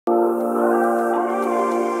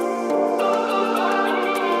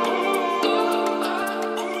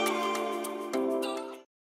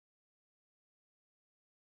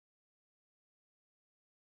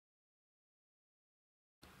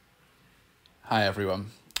Hi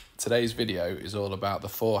everyone, today's video is all about the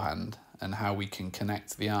forehand and how we can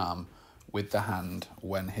connect the arm with the hand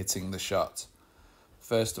when hitting the shot.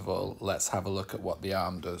 First of all, let's have a look at what the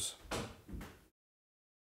arm does.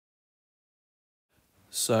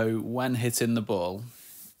 So when hitting the ball,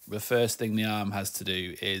 the first thing the arm has to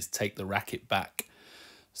do is take the racket back.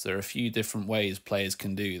 So there are a few different ways players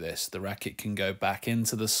can do this. The racket can go back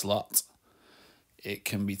into the slot, it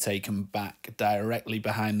can be taken back directly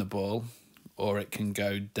behind the ball, or it can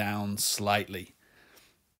go down slightly.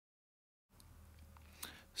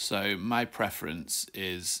 So my preference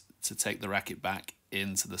is to take the racket back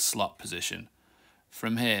into the slot position.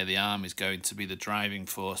 From here, the arm is going to be the driving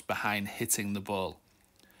force behind hitting the ball.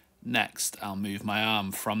 Next, I'll move my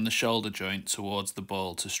arm from the shoulder joint towards the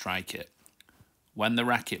ball to strike it. When the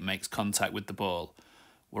racket makes contact with the ball,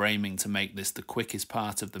 we're aiming to make this the quickest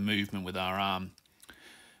part of the movement with our arm.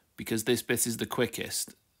 Because this bit is the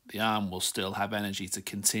quickest, the arm will still have energy to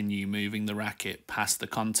continue moving the racket past the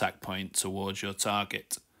contact point towards your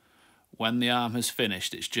target. When the arm has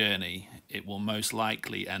finished its journey, it will most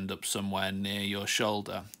likely end up somewhere near your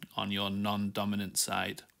shoulder on your non-dominant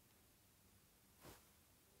side.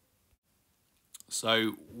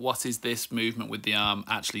 So what is this movement with the arm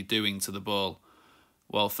actually doing to the ball?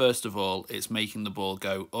 Well, first of all, it's making the ball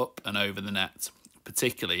go up and over the net,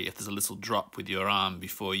 particularly if there's a little drop with your arm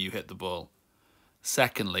before you hit the ball.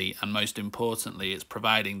 Secondly, and most importantly, it's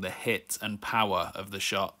providing the hit and power of the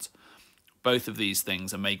shot. Both of these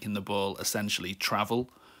things are making the ball essentially travel.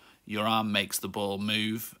 Your arm makes the ball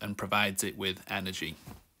move and provides it with energy.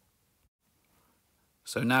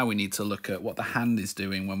 So now we need to look at what the hand is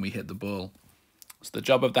doing when we hit the ball. So the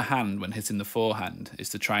job of the hand when hitting the forehand is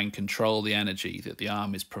to try and control the energy that the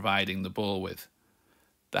arm is providing the ball with.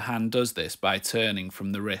 The hand does this by turning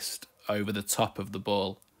from the wrist over the top of the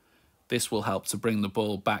ball. This will help to bring the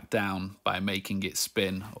ball back down by making it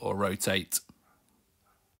spin or rotate.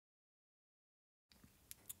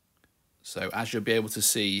 So as you'll be able to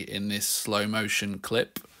see in this slow motion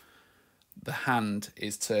clip, the hand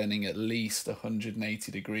is turning at least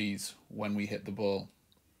 180 degrees when we hit the ball.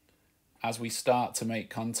 As we start to make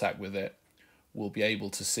contact with it, we'll be able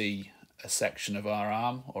to see a section of our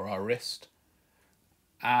arm or our wrist.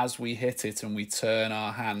 As we hit it and we turn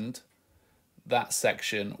our hand, that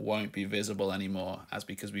section won't be visible anymore, as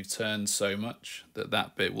because we've turned so much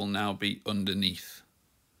that bit will now be underneath.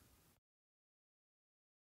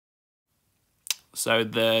 So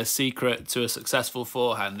the secret to a successful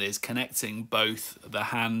forehand is connecting both the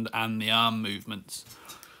hand and the arm movements.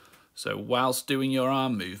 So whilst doing your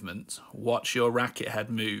arm movement, watch your racket head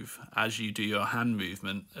move as you do your hand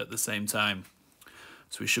movement at the same time.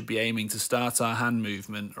 So we should be aiming to start our hand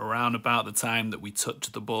movement around about the time that we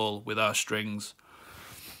touch the ball with our strings.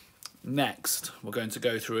 Next, we're going to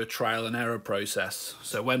go through a trial and error process.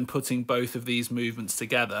 So when putting both of these movements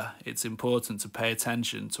together, it's important to pay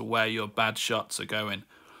attention to where your bad shots are going.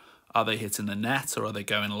 Are they hitting the net or are they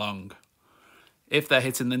going long? If they're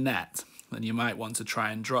hitting the net, then you might want to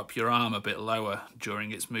try and drop your arm a bit lower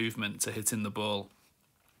during its movement to hitting the ball.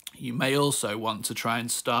 You may also want to try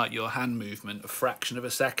and start your hand movement a fraction of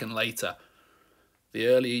a second later. The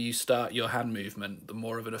earlier you start your hand movement, the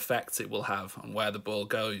more of an effect it will have on where the ball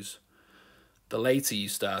goes. The later you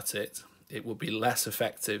start it, it will be less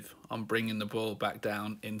effective on bringing the ball back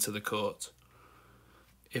down into the court.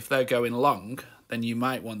 If they're going long, then you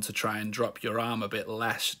might want to try and drop your arm a bit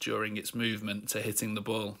less during its movement to hitting the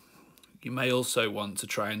ball. You may also want to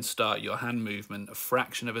try and start your hand movement a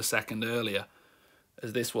fraction of a second earlier,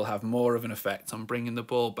 as this will have more of an effect on bringing the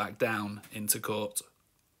ball back down into court.